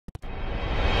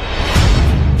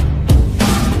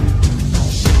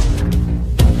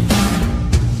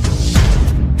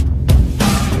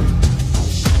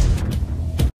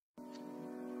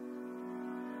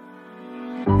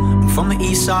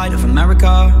east side of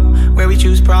America, where we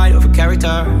choose pride over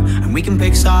character. And we can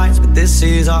pick sides, but this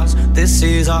is us, this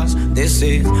is us, this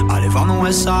is. I live on the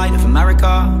west side of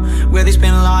America, where they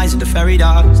spin lies into fairy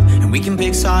dust. And we can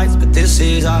pick sides, but this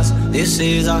is us, this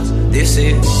is us, this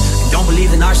is. And don't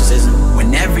believe the narcissism,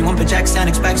 when everyone projects and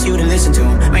expects you to listen to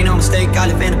them. Make no mistake, I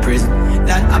live in a prison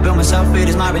that I built myself, it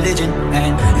is my religion.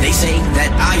 And they say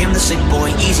that I am the sick boy,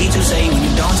 easy to say when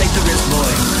you don't take the risk,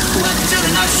 boy. Welcome to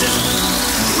the narcissism,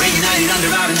 we're united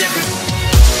under our indifference.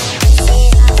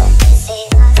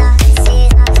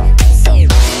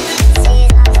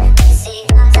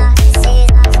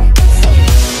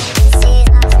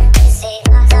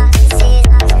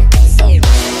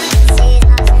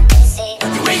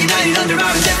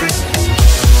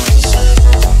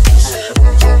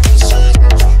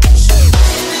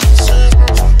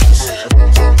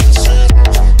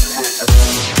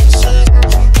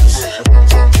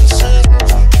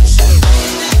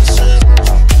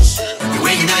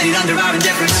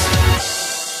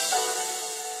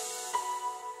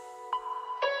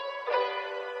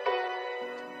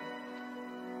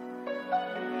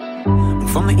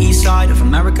 From the east side of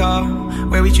America,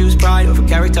 where we choose pride over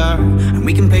character. And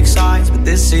we can pick sides, but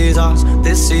this is us,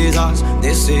 this is us,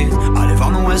 this is. I live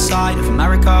on the west side of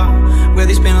America, where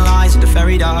they spin lies into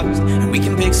fairy dust. And we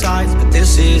can pick sides, but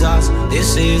this is us,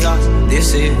 this is us,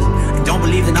 this is. And don't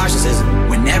believe the narcissism,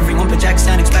 when everyone projects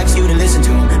and expects you to listen to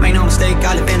them. Make no mistake,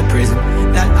 I live in a prison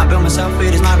that I built myself,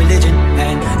 it is my religion.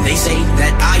 And they say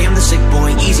that I am the sick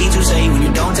boy, easy to say when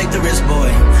you don't take the risk, boy.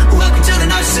 Welcome to the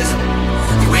narcissism,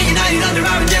 we're united under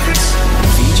our indifference.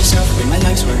 Feed yourself with my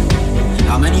life's work.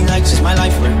 How many likes is my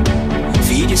life worth?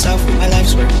 Feed yourself with my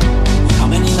life's work. How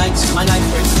many likes is my life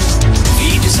worth?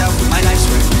 Feed yourself with my life's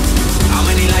work. How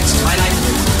many likes is my life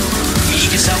worth?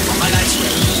 Feed yourself with my life's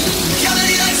work. How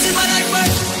many likes is my life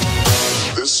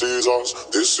worth? This is us,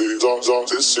 this is us,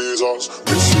 this is us,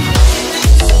 this is us.